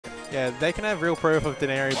Yeah, they can have real proof of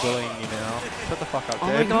Denari bullying you now. Shut the fuck up, Jaden.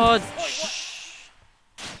 Oh my god!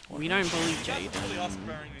 We don't bully Jaden.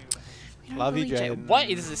 Love you, Jaden. What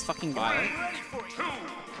is this fucking Byleth?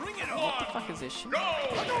 What the fuck is this shit?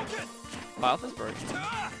 Byleth is broken.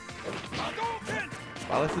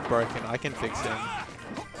 Byleth is broken. I can fix him.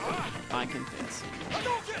 I can fix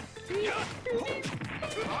him.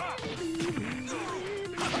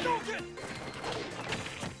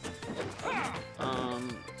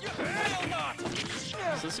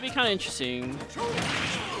 So this would be kind of interesting.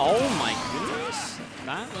 Oh my goodness,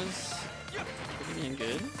 that was pretty damn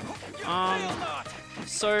good.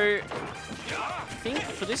 So I think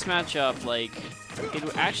for this matchup, like, it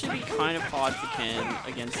would actually be kind of hard for Ken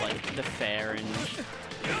against like the fair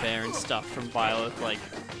and stuff from Byleth. Like,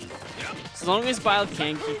 as long as Byleth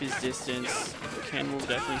can keep his distance, Ken will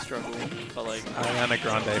definitely struggle. But like, Ariana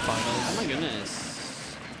Grande finals. Oh my goodness.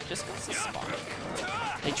 Just got the spike.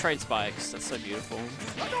 They trade spikes. That's so beautiful.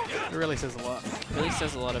 It really says a lot. It really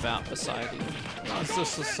says a lot about society. It's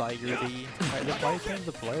just society. Wait, the play came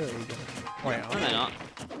the blurry again. Wait, No, they're not.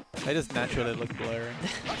 They just naturally look blurry.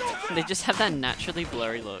 They just have that naturally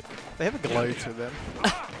blurry look. They have a glow to them.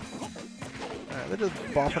 Alright, they're just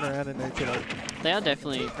bopping around in nature like... They are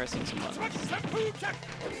definitely pressing some buttons.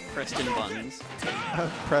 Preston buttons.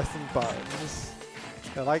 Pressing buttons.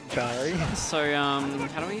 They're like Barry. So,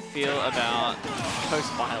 how do we feel about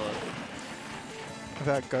Post Byleth?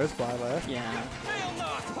 About Ghost Byleth? Yeah.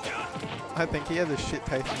 I think he has a shit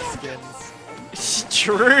taste in skins. It's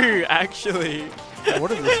true, actually.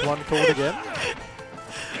 What is this one called again?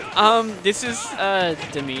 This is,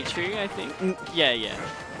 Dimitri, I think. Yeah.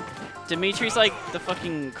 Dimitri's like the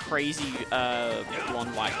fucking crazy,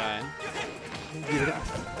 blonde white guy. Yeah.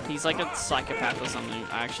 He's like a psychopath or something.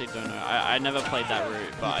 I actually don't know. I never played that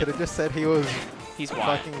route, but You could have just said he was he's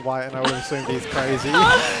white. fucking white and I would have assumed he's crazy.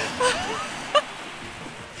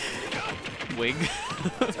 Wig.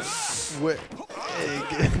 Wig.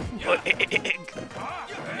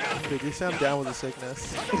 Dude, you sound down with the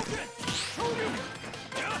sickness.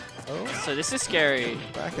 Oh, So this is scary.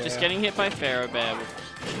 back Just air. getting hit by Pharaoh Bear would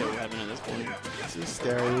kill Heaven at this point. This is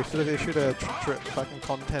scary. We should have issued a fucking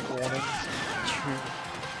content warning.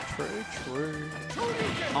 True.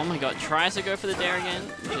 Oh my god, tries to go for the dare again.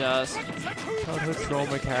 Just Childhood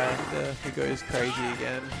trauma character who goes crazy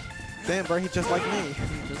again. Damn, bro, he's just like me.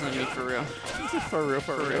 doesn't me for real. For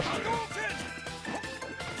real.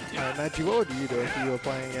 Alright, Najee, what would you do if you were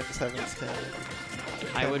playing against Heaven's Ken?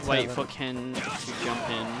 I would wait for Ken to jump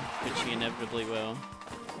in, which he inevitably will.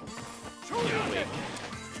 Wig.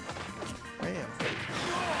 Damn.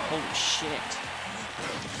 Holy shit.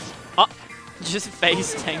 Oh! Just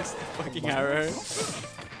face tanks the fucking arrow.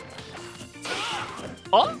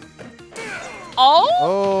 Oh! Oh!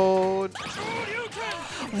 Oh,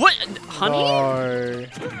 What? Honey? no.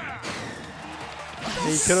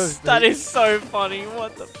 He could have. That is so funny.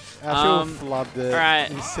 What the? Actual flubbed it.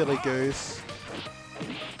 Alright. You silly goose.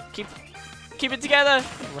 Keep it together.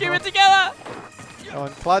 Keep it together. Go on,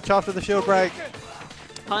 clutch after the shield break.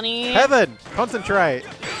 Honey. Heaven, concentrate.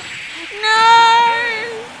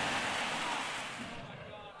 No!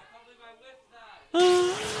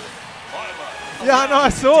 Yeah, I know, I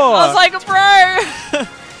saw. I was like, bro.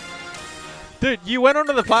 Dude, you went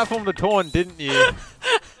onto the platform to taunt, didn't you?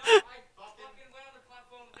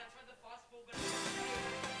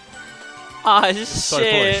 Ah, So full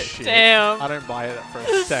of shit. Damn. I don't buy it for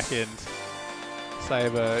a second.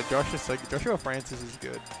 Saber, Joshua Francis is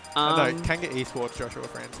good. No, can get esports Joshua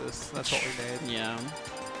Francis. That's what we need. Yeah.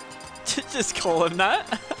 Just call him that.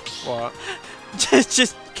 What?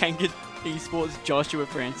 just can get esports Joshua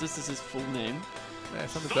Francis is his full name. Yeah,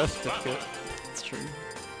 it's on the birth certificate. It's true.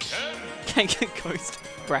 Can get ghost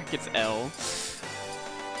brackets L.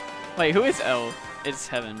 Wait, who is L? It's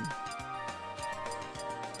Heaven.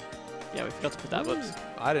 Yeah, we forgot to put that. Whoops.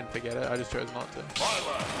 I didn't forget it. I just chose not to.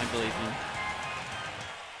 I believe you.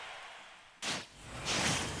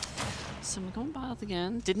 So we're going Byleth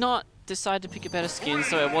again. Did not decide to pick a better skin,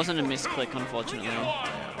 so it wasn't a misclick, unfortunately.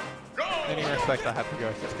 Any respect I have to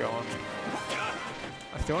go, just go on.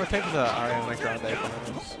 I still want to take the Ariana Grande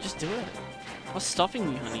finals. Just do it. What's stopping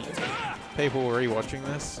you, honey? People rewatching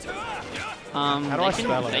this. How do I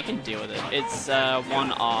spell it? They can deal with it. It's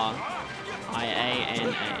one R,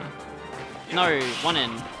 I-A-N-A. No, one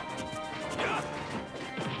N.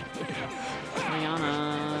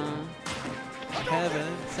 Rihanna.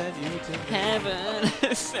 Heaven sent you to me.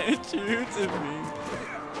 Heaven sent you to me.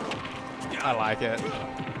 I like it.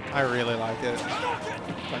 I really like it.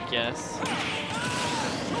 Fuck yes.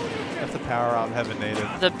 That's the power up Heaven needed.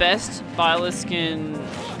 The best Byleth skin.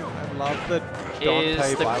 I love the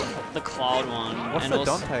is the Cloud one. What's and the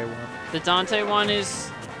also, Dante one? The Dante one is,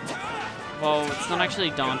 well, it's not actually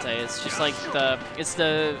Dante. It's just like it's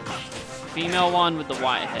the female one with the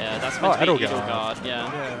white hair. That's meant to be Edelgard. Yeah.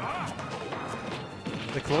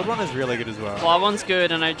 The Claude one is really good as well. Claude one's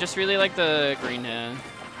good, and I just really like the green hair.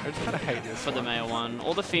 I just kind of hate this for the male one.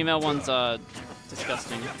 All the female ones are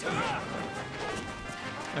disgusting.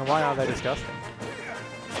 And why are they disgusting?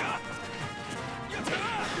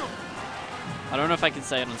 I don't know if I can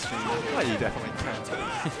say it on stream. Oh, you definitely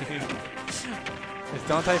can. Is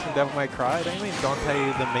Dante from Devil May Cry? Don't you mean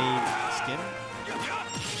Dante the meme skin?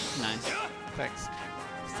 Nice. Thanks.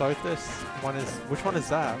 Sothis one is. Which one is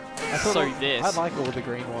that? Sothis. I like all the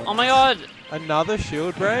green ones. Oh my god! Another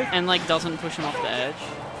shield break? And like doesn't push him off the edge.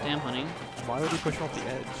 Damn, honey. Why would he push him off the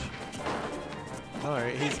edge? No,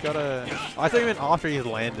 he's got a. I thought you meant after he's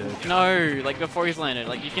landed. No, like before he's landed.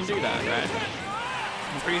 Like you can do that, right?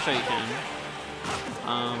 I'm pretty sure you can.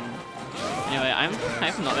 Anyway,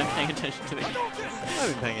 I've not been paying attention to the game. I've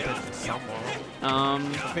been paying attention somewhat.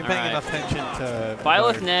 I've been paying enough attention to...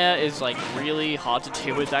 Byleth Nair is like really hard to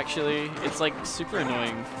deal with actually. It's like super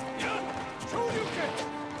annoying.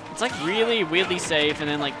 It's like really weirdly safe, and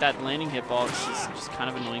then like that landing hitbox is just kind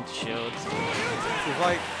of annoying to shield. It's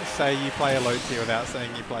like, say you play a low tier without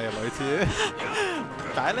saying you play a low tier.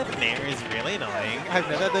 Byleth Nair is really annoying. I've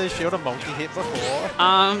never had to shield a multi-hit before.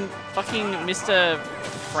 Fucking Mr.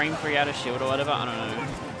 Frame 3 out of shield or whatever, I don't know.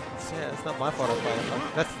 Yeah, it's not my fault I play it.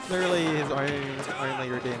 Like, that's literally his only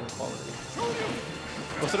redeeming quality.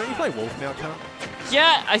 Also, don't you play Wolf now, cunt?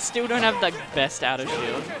 Yeah, I still don't have the best out of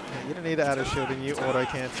shield. Yeah, you don't need to out of shield and you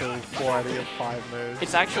auto-cancel 4 out of your 5 moves.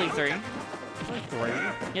 It's actually 3. It's like 3?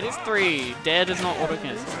 It is 3. Dare does not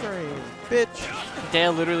auto-cancel. It's 3. Bitch.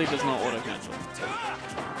 Dare literally does not auto-cancel.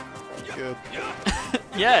 Good.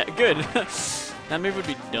 Yeah, good. That move would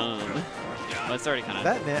be dumb. Well, it's already kind of...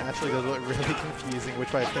 That Nair actually does look really confusing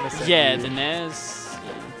which way it's going to send Yeah, you. the Nairs...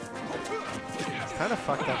 It's kind of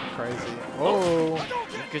fucked up and crazy. Oh!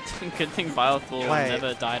 Good thing Byleth will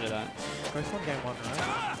never die to that. First one, game 1,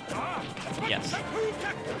 right? Yes.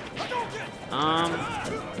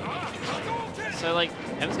 So, like,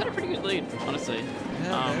 Heaven's got a pretty good lead, honestly.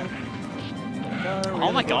 Yeah,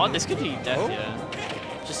 oh my god, this could be death, yeah.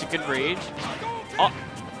 Just a good read. Oh!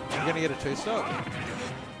 You're going to get a 2-stop.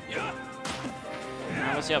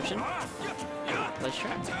 What's the option? Ledge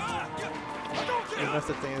trap. Even if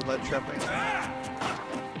the thing is ledge trapping.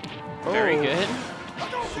 Very good.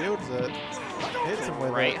 Shields it. Hits him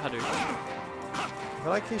with Great it. Hadouken. I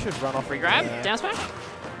feel like he should run off. Free grab? Down smash?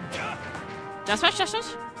 Down smash, down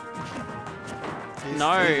smash?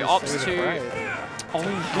 No, ops 2. Oh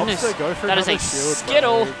goodness. That is a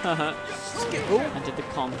skittle. Skittle? I did the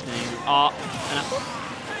comp thing.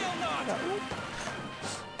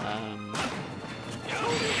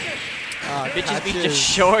 Oh, bitches be just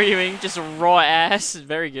shorying, just raw ass.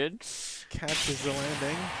 Very good. Catches the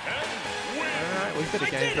landing. Alright, we've got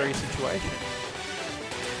a game 3 situation.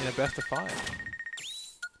 In a best of 5.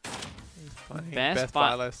 Best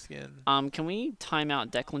Byleth skin. Can we time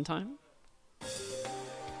out Declan time?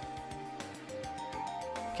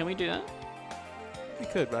 Can we do that? We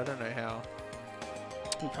could, but I don't know how.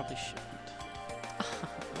 We probably shouldn't.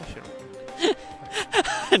 I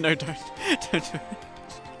shouldn't. No, don't do it.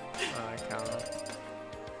 I can't.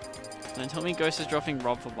 Don't tell me Ghost is dropping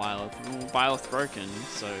Rob for Byleth. Byleth broken,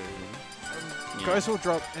 so... Yeah. Ghost will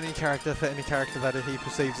drop any character for any character that he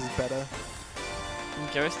perceives as better.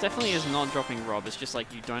 Ghost definitely is not dropping Rob. It's just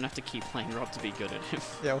like you don't have to keep playing Rob to be good at him.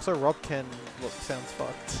 Yeah, also Rob Ken sounds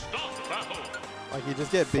fucked. Like you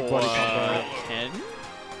just get big body combo. Ken?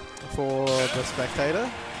 For the spectator.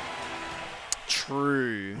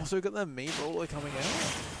 True. Also got the Mii Brawler coming out.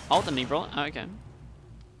 Oh, the Mii Brawler? Oh, okay.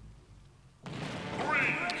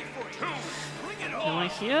 Am I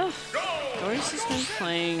here? Ghost has been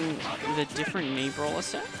playing the different Mii Brawler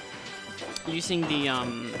set. Using the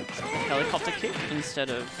helicopter kick instead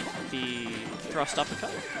of the thrust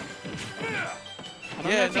uppercut. I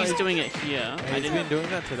don't know if he's doing it here. Yeah, he's been doing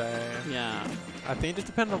that today. Yeah. I think it just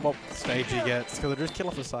depends on what stage he gets, because it'll just kill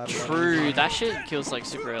off the side. True, that shit kills like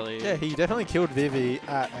super early. Yeah, he definitely killed Vivi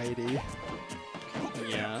at 80.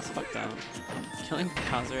 Yeah, that's fucked up. Killing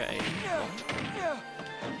Bowser at 80.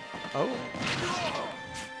 Oh.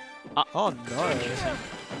 Oh no.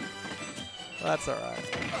 That's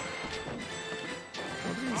alright.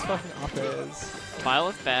 What are these fucking up airs?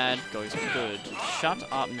 Byleth bad, Ghost good. Shut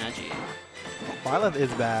up, Naji. Byleth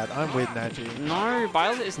is bad. I'm with Naji. No,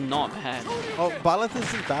 Byleth is not bad. Oh, Byleth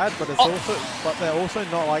isn't bad, but it's they're also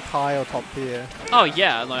not like high or top tier. Oh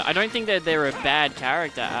yeah, like, I don't think that they're a bad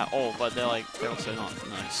character at all, but they're also not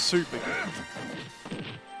super good.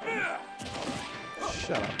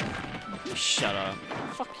 Shut up. You shut up.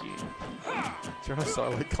 Fuck you. You're a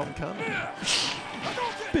solid con cunt.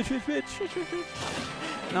 Bitch.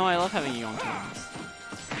 No, I love having you on teams.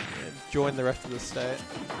 Join the rest of the state.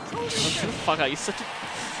 Fuck out, you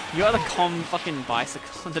are the fucking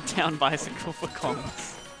bicycle, the town bicycle for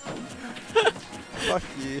comms. Fuck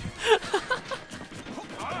you.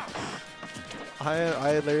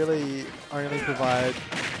 I literally only provide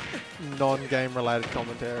non-game related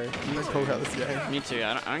commentary. You can talk about this game. Me too,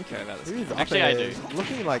 I don't care about this Who's game. up Actually, there? I do.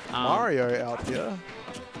 Looking like Mario out here.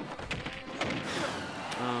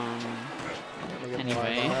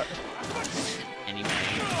 Anyway.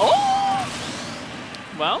 Oh!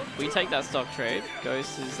 Well, we take that stock trade.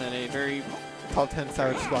 Ghost is at a very... Top 10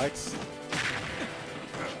 Savage Spikes.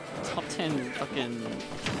 Top 10 fucking...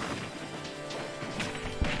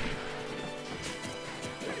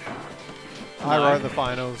 I wrote the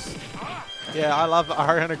finals. Yeah, I love the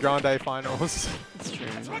Ariana Grande finals. It's true.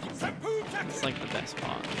 It's like the best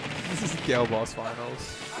part. This is Girl Boss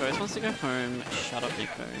finals. Ghost wants to go home. Shut up,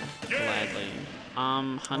 Nico. Gladly.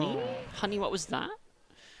 Honey? Oh. Honey, what was that?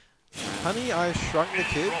 Honey, I Shrunk the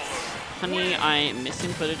Kids. Honey, I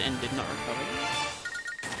misinputted and did not recover.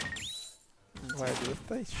 Wait, did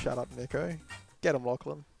they shut up, Nico? Get him,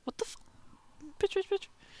 Lachlan. What the f... Bitch. Bitch.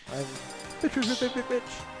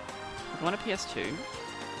 You want a PS2?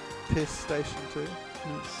 Piss Station 2.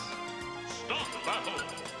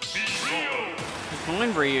 He's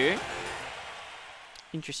calling Ryu.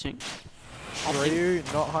 Interesting. Ryu,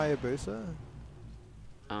 not Hayabusa?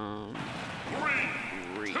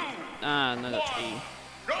 Ryu. Ah, no, that's E.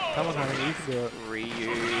 Come on, honey, you can do it.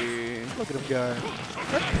 Ryu. Look at him go.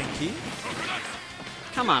 That's Pinky.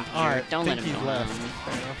 Come on, Peter. Alright, Don't let Pinky's him go. left.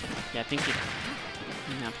 Fair enough. Yeah, Pinky.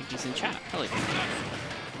 Now Pinky's in chat. Hello, Pinky.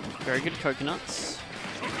 Very good coconuts.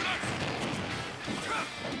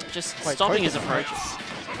 Just Wait, stopping his coconuts? approaches.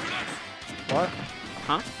 What?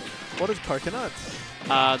 Huh? What is coconuts?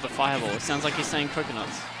 The fireball. It sounds like he's saying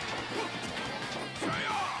coconuts.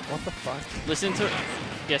 What the fuck? Listen to it.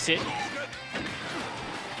 Yeah, see it?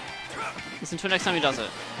 Listen to it next time he does it.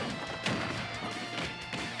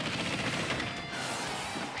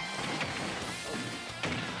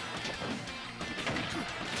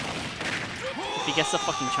 If he gets the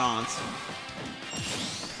fucking chance.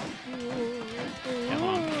 Okay,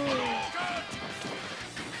 hold on.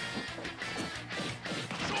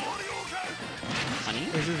 Honey?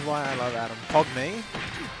 This is why I love Adam. Pog me?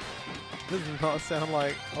 This does not sound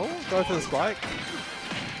like... Oh, go for the spike.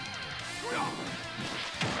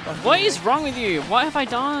 What is wrong with you? What have I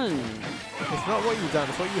done? It's not what you've done,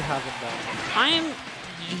 it's what you haven't done. I am...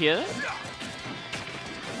 Did you hear that?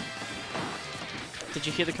 Did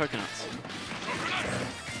you hear the coconuts?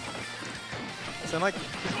 Sound like a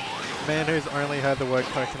man who's only heard the word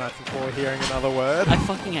coconuts before hearing another word. I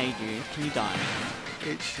fucking hate you. Can you die?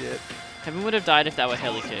 Eat shit. Heaven would have died if that were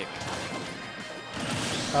heli kick.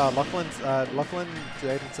 Lachlan,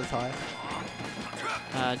 Jaden says hi.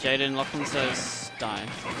 Jaden, Lachlan says die.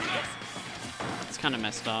 It's kind of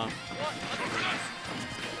messed up.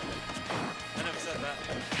 I never said that.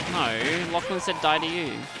 No, Lachlan said die to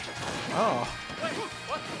you. Oh.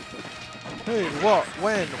 Who? What?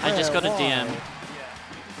 When? I just got a why? DM.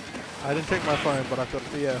 I didn't check my phone, but I've got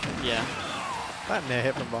a yeah. Yeah. That net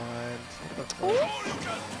hit from behind. What the fuck?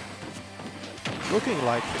 Looking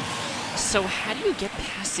like it. So how do you get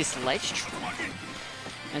past this ledge trap?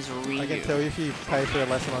 As Ryu. I can tell you if you pay for a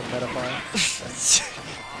lesson on Metafire.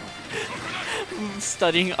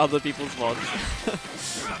 Studying other people's VODs.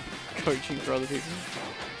 Coaching for other people.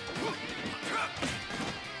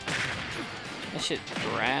 That shit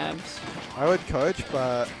grabs. I would coach,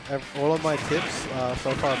 but all of my tips are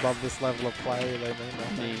so far above this level of play, they mean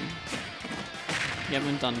nothing. Me. You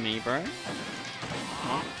haven't done me, bro.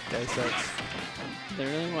 What? Gay sex.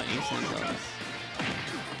 Literally what Esam does.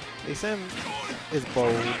 Esam is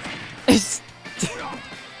bold.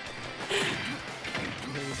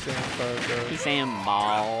 Esam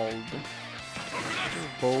bald.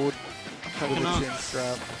 Bold. Coconut. With a chin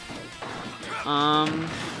strap.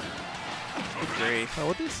 Good grief. Oh,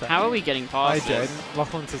 what did he say? How are we getting Hi, past this? Jaden.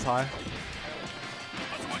 Lachlan says hi.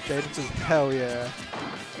 Jaden says hell yeah.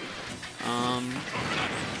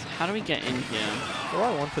 How do we get in here? What do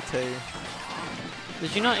I want for tea?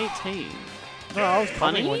 Did you not eat tea? No, I was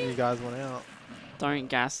coming Honey? when you guys went out. Don't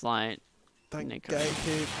gaslight. Don't Nico.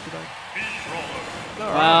 gatekeep.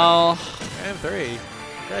 Well, Round 3.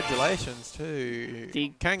 Congratulations to the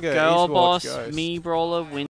Kanga girl Esports boss, Ghost. me Brawler wins.